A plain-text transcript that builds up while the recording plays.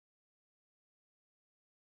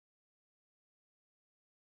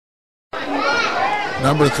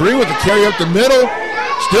Number 3 with the carry up the middle.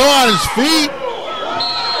 Still on his feet.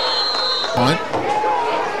 Punt.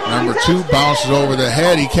 Number 2 bounces over the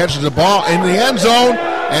head. He catches the ball in the end zone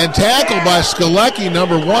and tackled by Skalecki,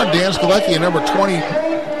 number 1, Dan Skalecki, and number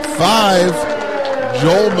 25,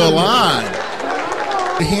 Joel Milan.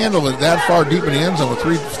 He handled it that far deep in the end zone with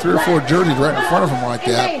three or four jerseys right in front of him like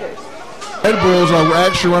that. Red Bulls are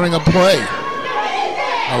actually running a play.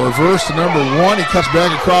 A reverse to number 1. He cuts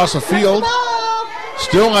back across the field.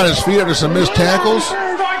 Still on his feet after some missed tackles.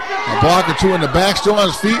 A block or 2 in the back, still on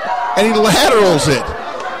his feet, and he laterals it.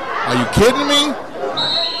 Are you kidding me?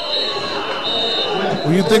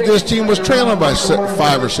 Well, you'd think this team was trailing by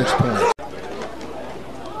 5 or 6 points.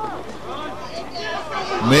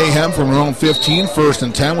 Mayhem from their own 15, 1st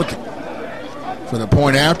and 10 for the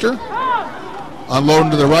point after.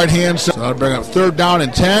 Unloading to the right-hand side. So that'll bring up 3rd down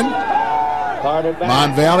and 10.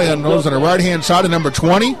 Mon Valley unloads on the right-hand side of number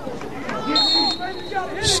 20.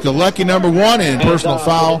 Skalecki, number 1, and personal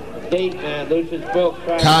foul.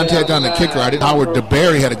 Contact on the kicker. Howard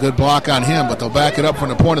DeBerry had a good block on him, but they'll back it up from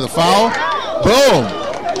the point of the foul. Boom!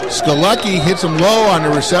 Skalecki hits him low on the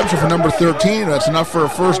reception for number 13. That's enough for a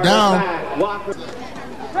 1st down.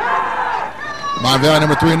 Mon Valley,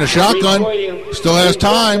 number 3 in the shotgun. Still has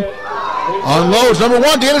time. Unloads. Number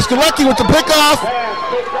 1, Danny Skalecki with the pickoff.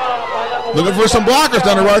 Looking for some blockers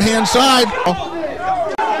down the right-hand side.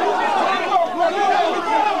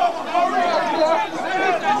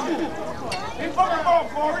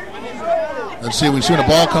 Let's see. We see when the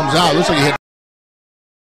ball comes out. Looks like he hit.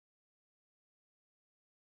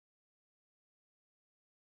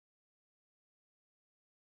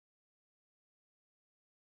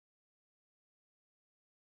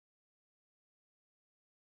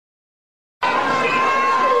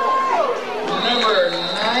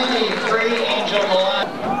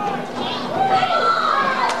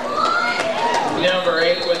 Number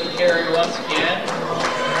 8 with the carry once again.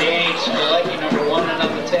 Danny Skalecki, number 1, and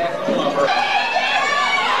on the tackle.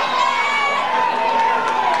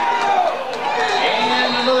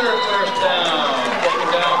 And another 1st down. Taken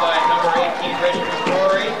down by number 18, Richard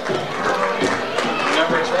McCrory.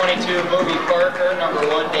 Number 22, Booby Parker. Number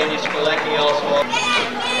 1, Danny Skalecki also.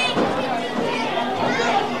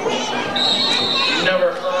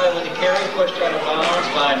 Number 5 with the carry, pushed out of bounds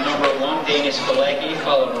by number 1, Danny Skalecki.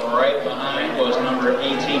 Followed right behind was number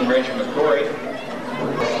 18, Richard McCrory.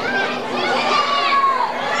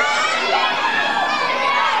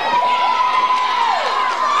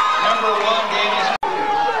 Number 1, Danny.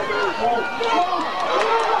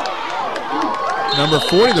 Number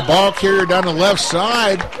 40, the ball carrier down the left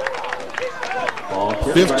side.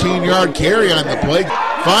 15-yard carry on the play.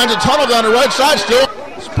 Finds a tunnel down the right side still.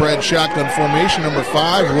 Spread shotgun formation. Number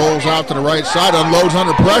 5 rolls out to the right side, unloads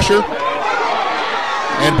under pressure,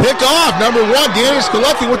 and picked off. Number 1, Danny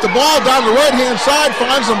Skalecki with the ball down the right-hand side,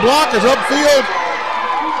 finds some blockers upfield.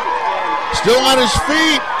 Still on his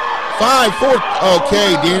feet. 5-4.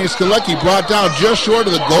 Okay, Danny Skalecki brought down just short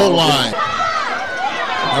of the goal line.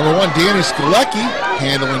 Number 1, Danny Skalecki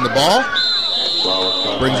handling the ball.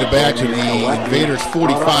 Brings it back to the Invaders'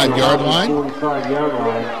 45-yard line. 45-yard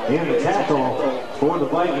line. And the tackle for the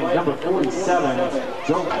Vikings, number 47,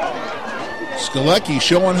 Joe. Skalecki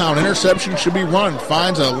showing how an interception should be run.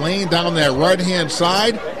 Finds a lane down that right-hand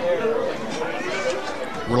side.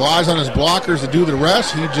 Relies on his blockers to do the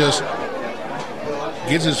rest. He just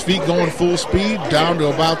gets his feet going full speed down to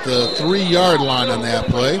about the 3-yard line on that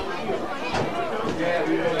play.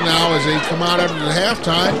 Now as they come out after the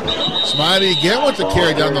halftime, Smiley again with the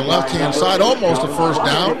carry down the left-hand side, almost a 1st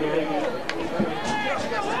down.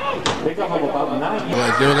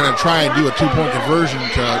 If they were going to try and do a 2-point conversion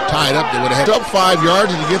to tie it up, they would have had up 5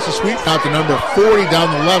 yards, and he gets the sweep out to number 40 down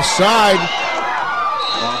the left side.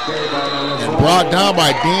 And brought down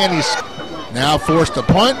by Danny. Now forced to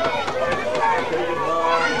punt.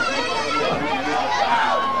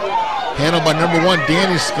 Handled by number 1,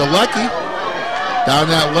 Danny Skalecki. Down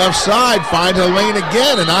that left side, finds a lane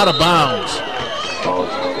again and out of bounds.